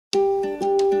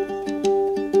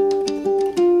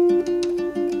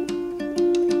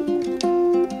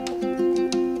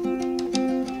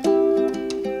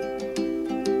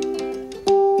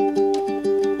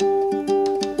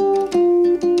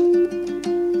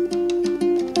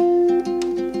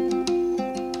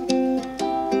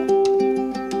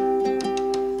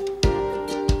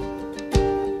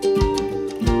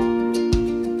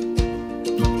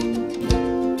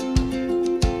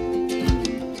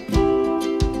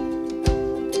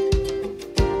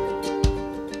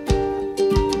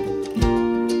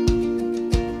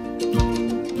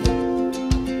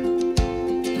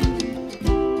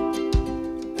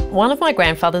One of my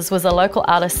grandfathers was a local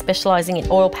artist specialising in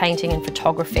oil painting and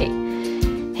photography.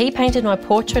 He painted my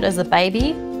portrait as a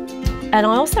baby, and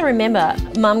I also remember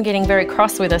Mum getting very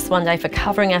cross with us one day for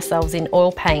covering ourselves in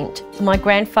oil paint. My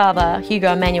grandfather,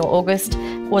 Hugo Emmanuel August,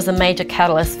 was a major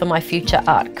catalyst for my future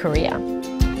art career.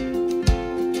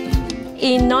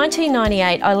 In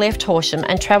 1998, I left Horsham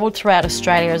and travelled throughout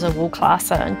Australia as a wool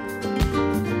classer.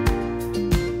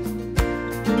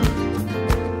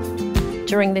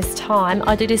 During this time,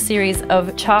 I did a series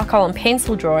of charcoal and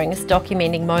pencil drawings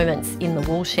documenting moments in the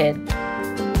wool shed.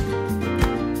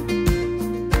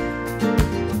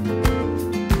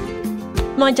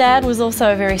 My dad was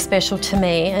also very special to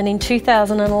me, and in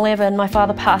 2011 my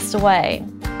father passed away.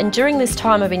 And during this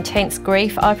time of intense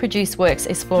grief, I produced works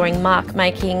exploring mark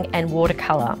making and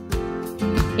watercolour.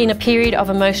 In a period of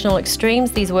emotional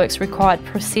extremes, these works required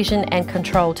precision and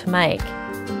control to make.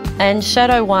 And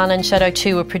Shadow 1 and Shadow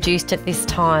 2 were produced at this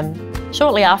time.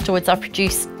 Shortly afterwards, I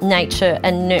produced Nature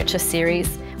and Nurture series,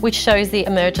 which shows the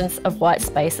emergence of white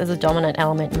space as a dominant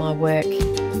element in my work.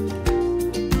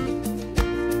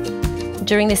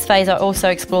 During this phase, I also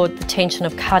explored the tension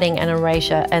of cutting and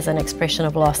erasure as an expression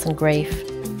of loss and grief.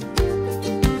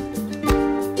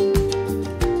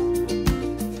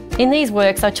 In these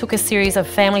works, I took a series of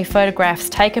family photographs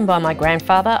taken by my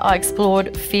grandfather. I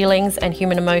explored feelings and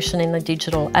human emotion in the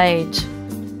digital age.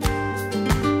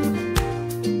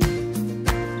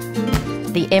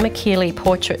 The Emma Keeley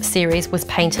portrait series was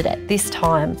painted at this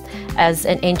time as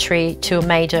an entry to a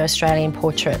major Australian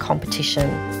portrait competition.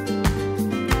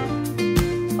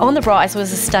 On the Rise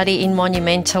was a study in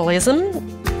monumentalism,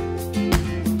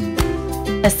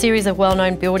 a series of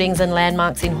well-known buildings and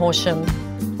landmarks in Horsham,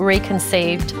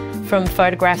 reconceived from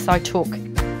photographs I took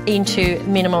into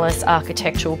minimalist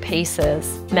architectural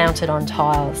pieces mounted on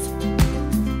tiles.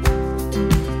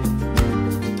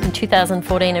 In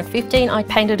 2014 and 15, I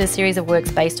painted a series of works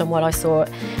based on what I saw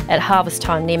at harvest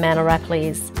time near Mount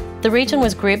Arapiles. The region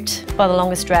was gripped by the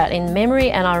longest drought in memory,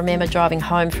 and I remember driving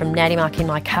home from Nadimark in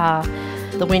my car,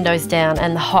 the windows down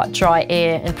and the hot, dry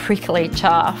air and prickly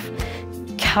chaff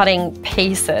cutting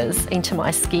pieces into my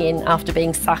skin after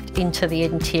being sucked into the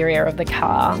interior of the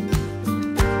car.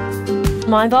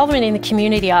 My involvement in the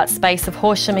community art space of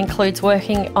Horsham includes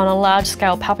working on a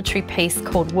large-scale puppetry piece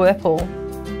called Whirple.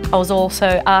 I was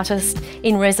also artist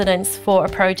in residence for a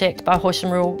project by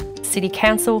Horsham Rural City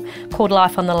Council called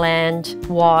Life on the Land,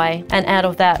 Why? And out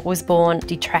of that was born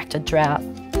Detracted Drought.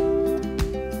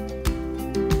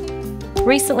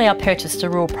 Recently I purchased a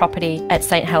rural property at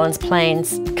St Helens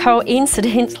Plains.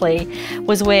 Coincidentally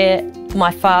was where my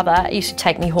father used to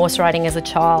take me horse riding as a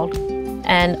child.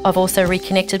 And I've also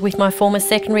reconnected with my former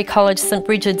secondary college, St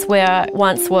Bridget's, where I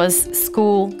once was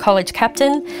school college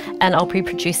captain, and I'll be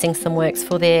producing some works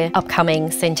for their upcoming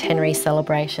centenary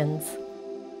celebrations.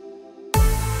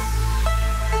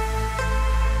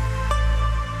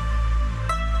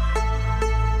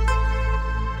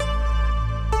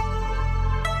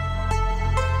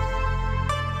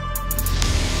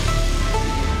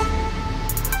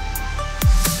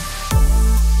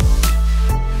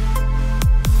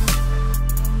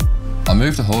 I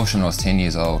moved to Horsham when I was 10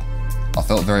 years old. I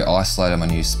felt very isolated in my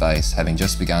new space, having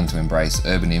just begun to embrace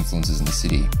urban influences in the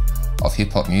city, of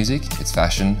hip-hop music, its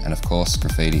fashion, and of course,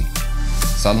 graffiti.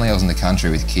 Suddenly I was in the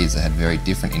country with kids that had very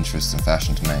different interests and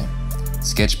fashion to me.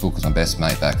 Sketchbook was my best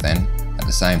mate back then. At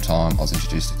the same time, I was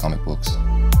introduced to comic books.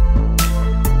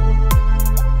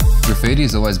 Graffiti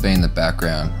has always been in the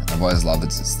background, and I've always loved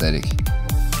its aesthetic.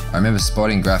 I remember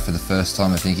spotting graph for the first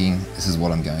time and thinking, this is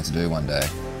what I'm going to do one day.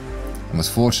 And was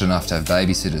fortunate enough to have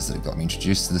babysitters that got me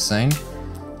introduced to the scene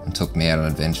and took me out on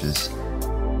adventures.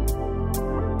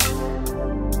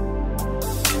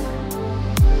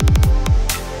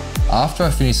 After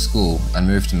I finished school and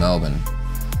moved to Melbourne,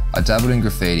 I dabbled in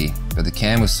graffiti, but the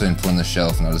can was soon put on the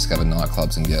shelf and I discovered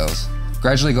nightclubs and girls.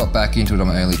 Gradually got back into it in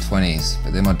my early 20s,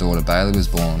 but then my daughter Bailey was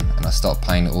born and I stopped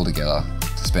painting altogether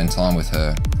to spend time with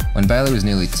her. When Bailey was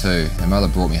nearly 2, her mother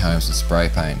brought me home some spray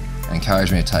paint and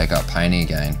encouraged me to take up painting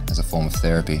again as a form of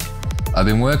therapy. I've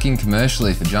been working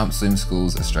commercially for Jump Swim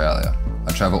Schools Australia.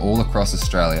 I travel all across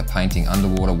Australia painting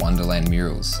underwater wonderland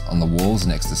murals on the walls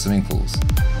next to swimming pools.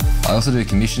 I also do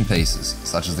commission pieces,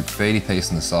 such as the graffiti piece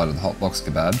on the side of the Hotbox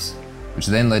Kebabs, which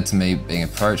then led to me being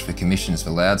approached for commissions for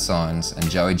Loud Signs and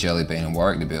Joey Jellybean in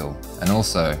Warwicknabeal, and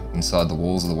also inside the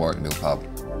walls of the Warwicknabeal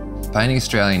pub. Painting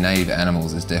Australian native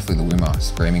animals is definitely the Wimmera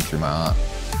screaming through my art.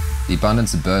 The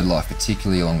abundance of bird life,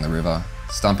 particularly along the river,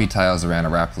 stumpy tails around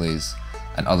Arapiles,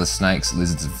 and other snakes,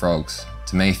 lizards and frogs,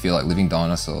 to me feel like living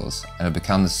dinosaurs and have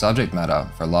become the subject matter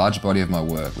for a large body of my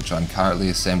work which I'm currently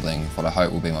assembling for what I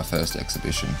hope will be my first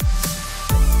exhibition.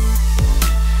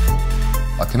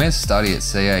 I commenced study at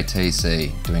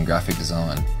CATC doing graphic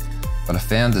design, but I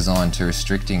found design too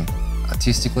restricting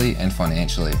artistically and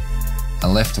financially,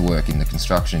 and left to work in the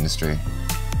construction industry.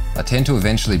 I tend to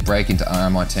eventually break into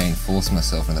RMIT and force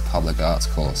myself into the public arts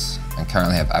course, and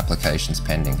currently have applications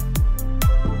pending.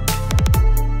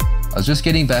 I was just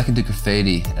getting back into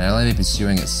graffiti and I'd only been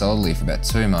pursuing it solely for about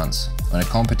 2 months when a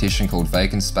competition called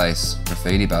Vacant Space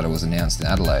Graffiti Battle was announced in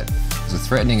Adelaide. It was a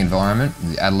threatening environment,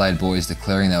 with the Adelaide boys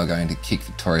declaring they were going to kick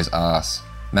Victoria's ass.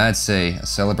 Mad C, a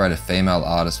celebrated female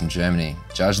artist from Germany,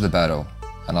 judged the battle,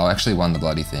 and I actually won the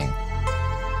bloody thing.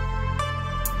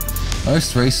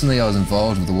 Most recently I was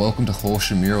involved with the Welcome to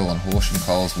Horsham mural on Horsham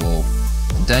Coles wall.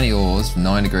 Danny Oars from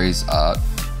 9 Degrees Art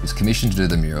was commissioned to do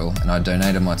the mural, and I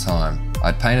donated my time.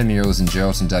 I'd painted murals in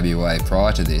Geraldton, WA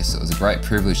prior to this, so it was a great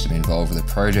privilege to be involved with a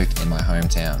project in my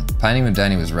hometown. Painting with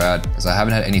Danny was rad, as I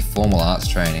haven't had any formal arts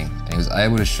training, and he was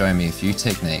able to show me a few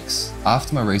techniques.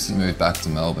 After my recent move back to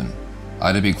Melbourne, I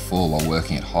had a big fall while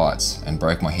working at heights and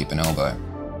broke my hip and elbow.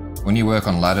 When you work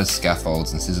on ladders,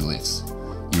 scaffolds and scissor lifts,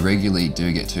 you regularly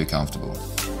do get too comfortable.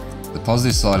 The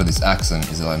positive side of this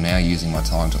accident is that I'm now using my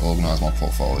time to organise my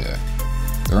portfolio.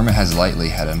 The rumour has lately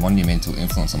had a monumental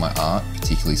influence on my art,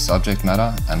 particularly subject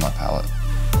matter and my palette.